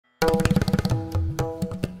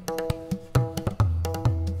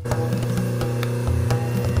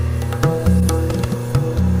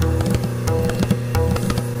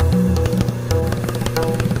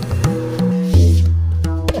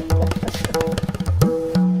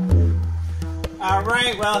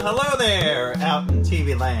Alright, well, hello there out in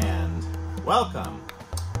TV land. Welcome.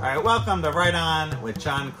 Alright, welcome to Right On with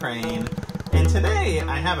John Crane. And today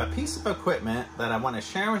I have a piece of equipment that I want to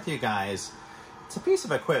share with you guys. It's a piece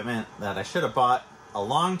of equipment that I should have bought a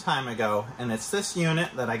long time ago, and it's this unit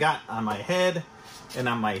that I got on my head and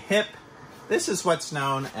on my hip. This is what's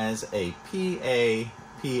known as a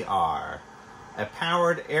PAPR, a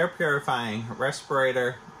powered air purifying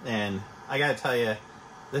respirator, and I gotta tell you,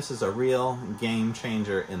 this is a real game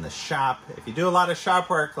changer in the shop. If you do a lot of shop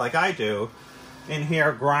work like I do, in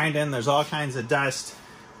here grinding, there's all kinds of dust,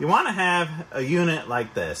 you want to have a unit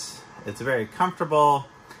like this. It's very comfortable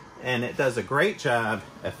and it does a great job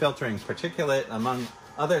at filtering particulate, among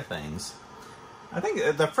other things. I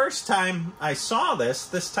think the first time I saw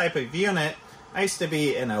this type of unit, I used to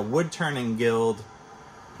be in a wood turning guild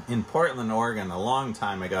in Portland, Oregon a long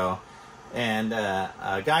time ago, and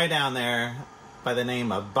a guy down there by the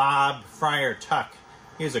name of Bob Friar Tuck.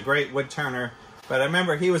 He was a great wood turner, but I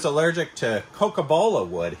remember he was allergic to Coca-Cola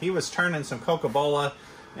wood. He was turning some Coca-Cola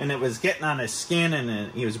and it was getting on his skin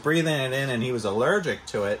and he was breathing it in and he was allergic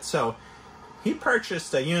to it. So he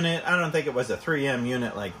purchased a unit. I don't think it was a 3M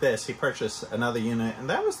unit like this. He purchased another unit, and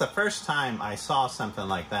that was the first time I saw something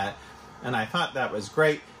like that, and I thought that was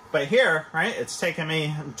great. But here, right, it's taken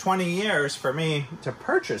me 20 years for me to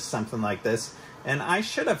purchase something like this, and I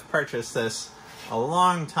should have purchased this a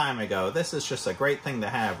long time ago. This is just a great thing to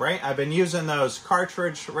have, right? I've been using those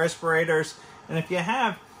cartridge respirators, and if you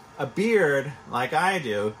have a beard like I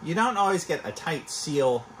do, you don't always get a tight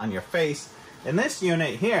seal on your face. And this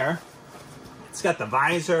unit here, it's got the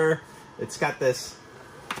visor, it's got this,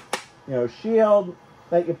 shield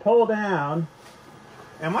that you pull down.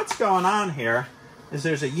 And what's going on here is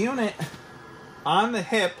there's a unit on the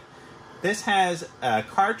hip. This has a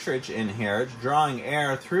cartridge in here. It's drawing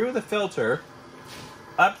air through the filter,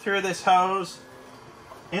 up through this hose,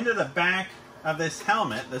 into the back of this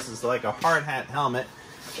helmet. This is like a hard hat helmet.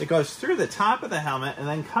 It goes through the top of the helmet and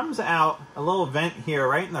then comes out a little vent here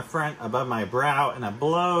right in the front above my brow, and it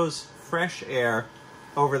blows fresh air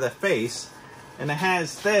over the face. And it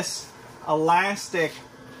has this elastic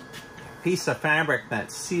piece of fabric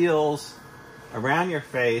that seals around your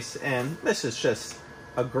face, and this is just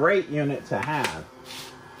a great unit to have.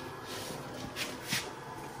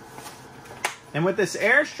 And with this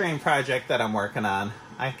Airstream project that I'm working on,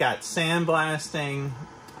 I've got sandblasting,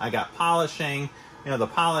 I got polishing. The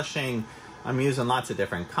polishing, I'm using lots of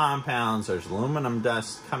different compounds. There's aluminum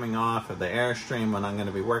dust coming off of the Airstream when I'm going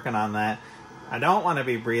to be working on that. I don't want to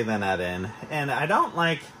be breathing that in. And I don't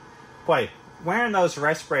like, wearing those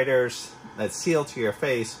respirators that seal to your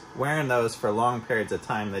face, wearing those for long periods of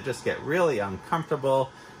time, they just get really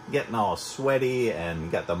uncomfortable, getting all sweaty, and you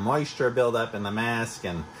got the moisture buildup in the mask.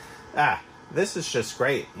 And this is just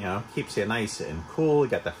great, keeps you nice and cool.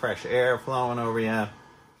 You got the fresh air flowing over you.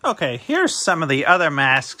 Okay, here's some of the other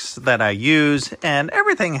masks that I use, and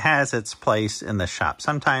everything has its place in the shop.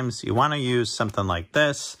 Sometimes you want to use something like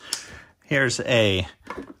this. Here's a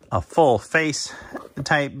full face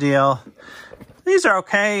type deal. These are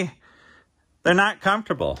okay. They're not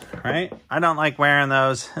comfortable, right? I don't like wearing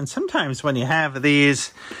those. And sometimes when you have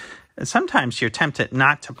these, sometimes you're tempted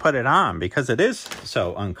not to put it on because it is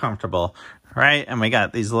so uncomfortable, right? And we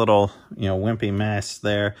got these little, wimpy masks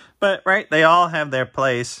there. But, right, they all have their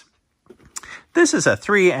place. This is a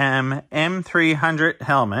 3M M300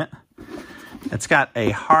 helmet. It's got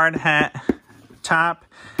a hard hat top.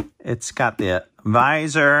 It's got the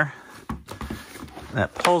visor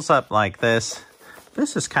that pulls up like this.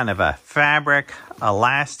 This is kind of a fabric,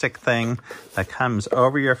 elastic thing that comes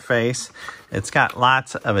over your face. It's got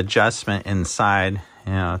lots of adjustment inside.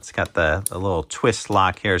 It's got the little twist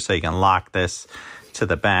lock here so you can lock this to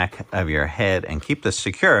the back of your head and keep this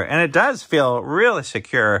secure. And it does feel really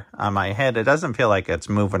secure on my head. It doesn't feel like it's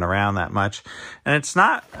moving around that much. And it's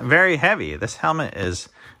not very heavy. This helmet is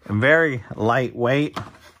very lightweight.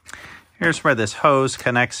 Here's where this hose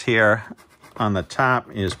connects here on the top.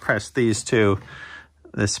 You just press these two.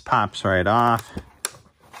 This pops right off.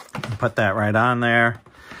 Put that right on there.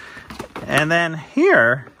 And then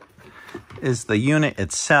here is the unit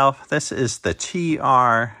itself. This is the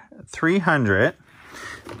TR300.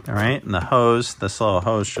 All right, and the hose, this little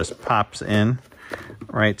hose just pops in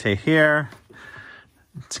right to here.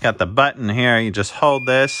 It's got the button here. You just hold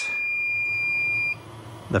this.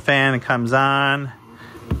 The fan comes on,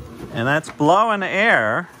 and that's blowing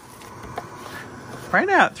air right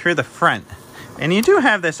out through the front. And you do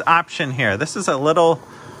have this option here. This is a little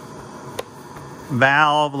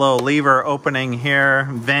valve, little lever opening here,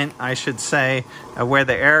 vent, I should say, where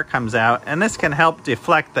the air comes out. And this can help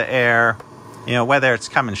deflect the air you know, whether it's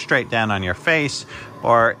coming straight down on your face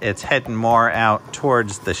or it's heading more out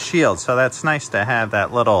towards the shield. So that's nice to have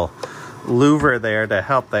that little louver there to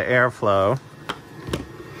help the airflow.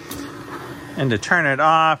 And to turn it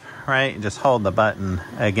off, right, you just hold the button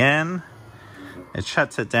again. It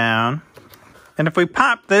shuts it down. And if we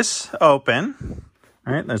pop this open,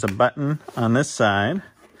 right, there's a button on this side,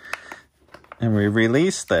 and we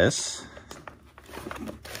release this.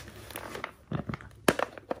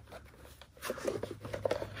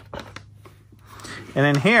 And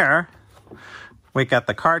in here, we got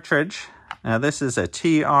the cartridge. Now this is a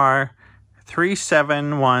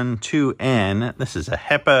TR3712N. This is a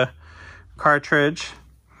HEPA cartridge.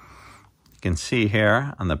 You can see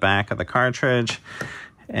here on the back of the cartridge.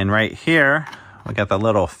 And right here, we got the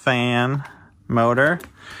little fan motor.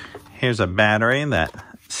 Here's a battery that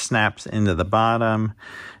snaps into the bottom.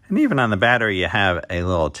 And even on the battery, you have a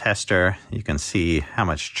little tester. You can see how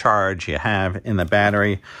much charge you have in the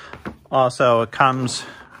battery. Also, it comes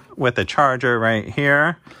with a charger right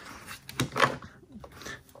here.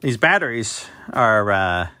 These batteries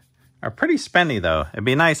are pretty spendy, though. It'd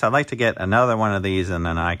be nice. I'd like to get another one of these, and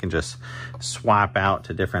then I can just swap out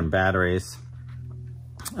to different batteries.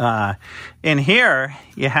 In here,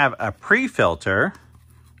 you have a pre-filter,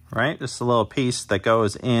 right? Just a little piece that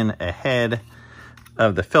goes in ahead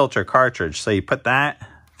of the filter cartridge. So you put that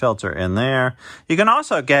filter in there. You can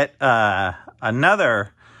also get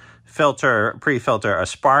another filter, pre-filter, a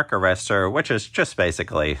spark arrestor, which is just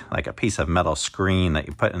basically like a piece of metal screen that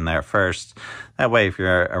you put in there first. That way, if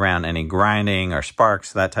you're around any grinding or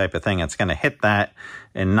sparks, that type of thing, it's going to hit that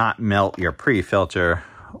and not melt your pre-filter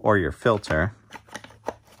or your filter.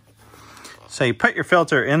 So you put your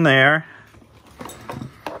filter in there,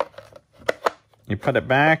 you put it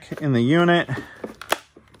back in the unit,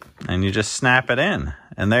 and you just snap it in,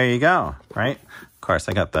 and there you go, right? Of course,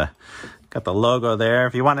 I got the logo there.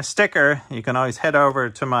 If you want a sticker, you can always head over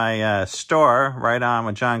to my store,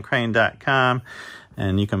 rightonwithjohncrane.com,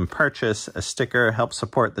 and you can purchase a sticker, help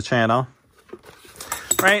support the channel.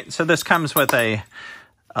 Right, so this comes with a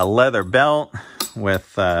leather belt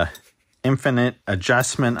with infinite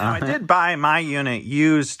adjustment on it. I did buy my unit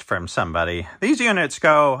used from somebody. These units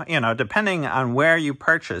go, you know, depending on where you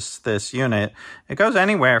purchase this unit, it goes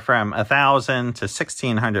anywhere from $1,000 to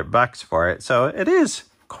 $1,600 for it. So it is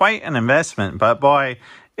quite an investment, but boy,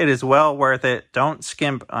 it is well worth it. Don't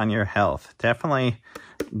skimp on your health. Definitely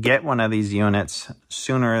get one of these units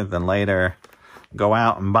sooner than later. Go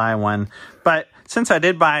out and buy one. But since I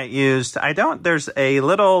did buy it used, there's a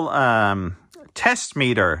little test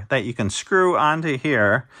meter that you can screw onto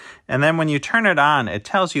here, and then when you turn it on, it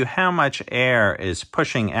tells you how much air is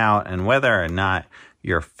pushing out and whether or not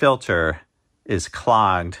your filter is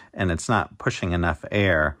clogged and it's not pushing enough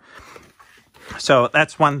air. So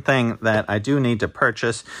that's one thing that I do need to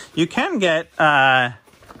purchase. You can get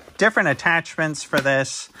different attachments for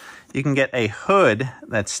this. You can get a hood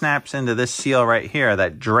that snaps into this seal right here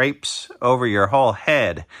that drapes over your whole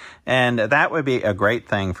head. And that would be a great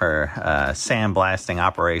thing for sandblasting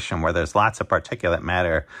operation where there's lots of particulate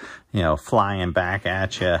matter, you know, flying back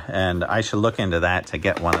at you. And I should look into that to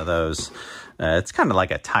get one of those. It's kind of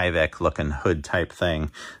like a Tyvek looking hood type thing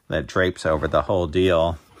that drapes over the whole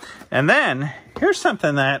deal. And then here's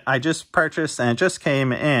something that I just purchased and it just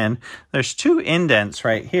came in. There's 2 indents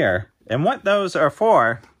right here. And what those are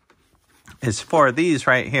for is for these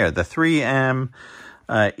right here, the 3M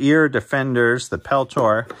ear defenders, the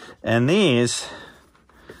Peltor, and these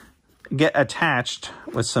get attached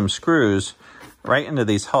with some screws right into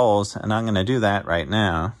these holes, and I'm going to do that right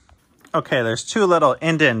now. Okay, there's 2 little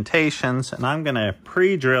indentations, and I'm going to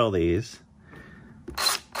pre-drill these.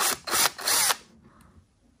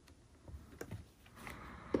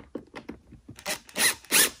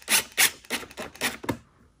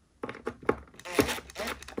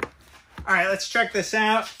 All right, let's check this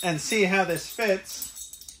out and see how this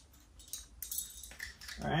fits.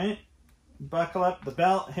 All right, buckle up the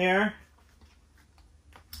belt here.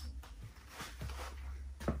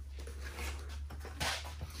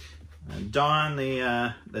 And don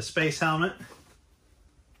the space helmet.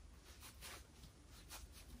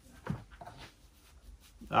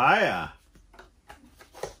 Oh yeah.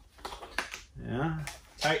 Yeah,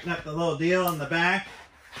 tighten up the little deal in the back.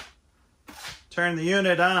 Turn the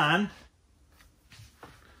unit on.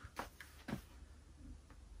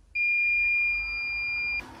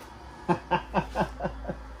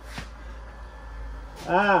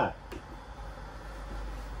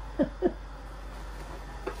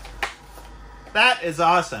 That is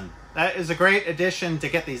awesome. That is a great addition to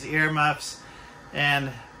get these earmuffs. And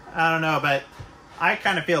I don't know, but I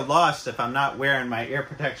kind of feel lost if I'm not wearing my ear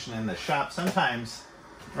protection in the shop sometimes,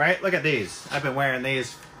 right? Look at these. I've been wearing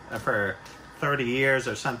these for 30 years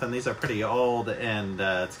or something. These are pretty old, and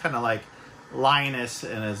it's kind of like Linus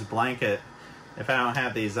in his blanket. If I don't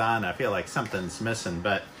have these on, I feel like something's missing,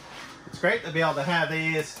 but it's great to be able to have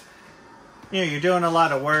these. You know, you're doing a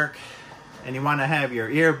lot of work and you want to have your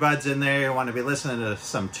earbuds in there. You want to be listening to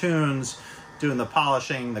some tunes, doing the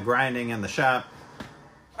polishing, the grinding in the shop.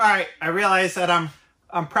 All right, I realize that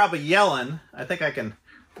I'm probably yelling. I think I can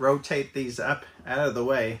rotate these up out of the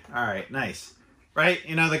way. All right, nice. Right?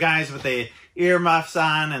 You know, the guys with the earmuffs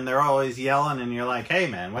on and they're always yelling and you're like, hey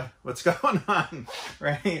man, what's going on?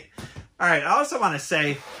 Right? All right, I also want to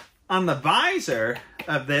say on the visor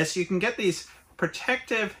of this, you can get these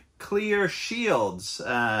protective clear shields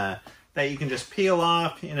that you can just peel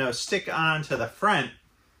off, you know, stick on to the front.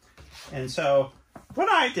 And so what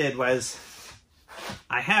I did was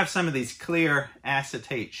I have some of these clear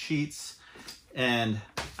acetate sheets and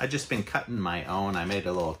I've just been cutting my own. I made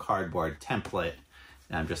a little cardboard template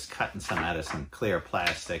and I'm just cutting some out of some clear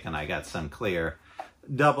plastic, and I got some clear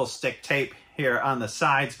double stick tape here on the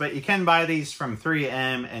sides, but you can buy these from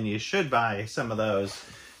 3M and you should buy some of those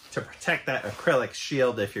to protect that acrylic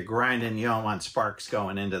shield. If you're grinding, you don't want sparks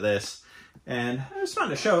going into this. And I just wanted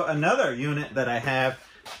to show another unit that I have.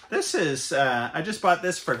 This is, I just bought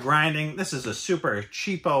this for grinding. This is a super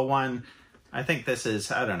cheapo one. I think this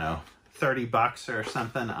is, I don't know, 30 bucks or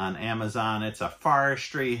something on Amazon. It's a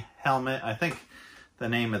forestry helmet. I think the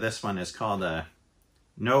name of this one is called a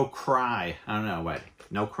No Cry. I don't know, what,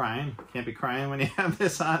 no crying? Can't be crying when you have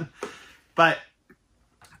this on. But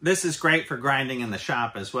this is great for grinding in the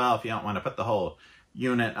shop as well if you don't want to put the whole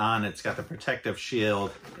unit on. It's got the protective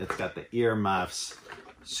shield. It's got the ear muffs.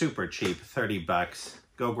 Super cheap, 30 bucks.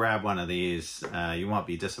 Go grab one of these. You won't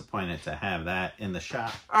be disappointed to have that in the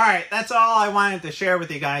shop. All right, that's all I wanted to share with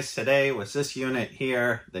you guys today was this unit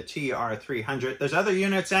here, the TR300. There's other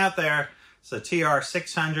units out there. It's a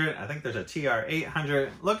TR600. I think there's a TR800.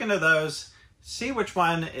 Look into those. See which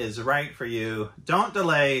one is right for you. Don't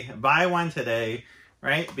delay. Buy one today,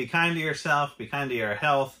 right? Be kind to yourself. Be kind to your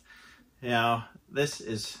health. You know,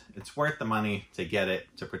 it's worth the money to get it,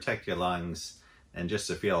 to protect your lungs and just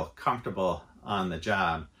to feel comfortable on the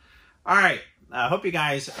job. All right. I hope you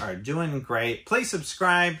guys are doing great. Please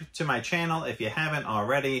subscribe to my channel if you haven't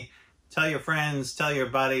already. Tell your friends, tell your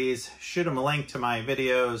buddies, shoot them a link to my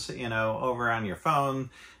videos, you know, over on your phone,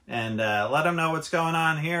 and let them know what's going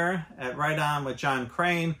on here at Right On with John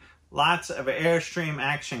Crane. Lots of Airstream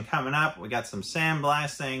action coming up. We got some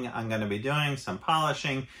sandblasting. I'm going to be doing some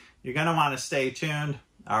polishing. You're going to want to stay tuned.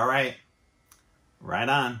 All right. Right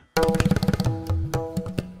on.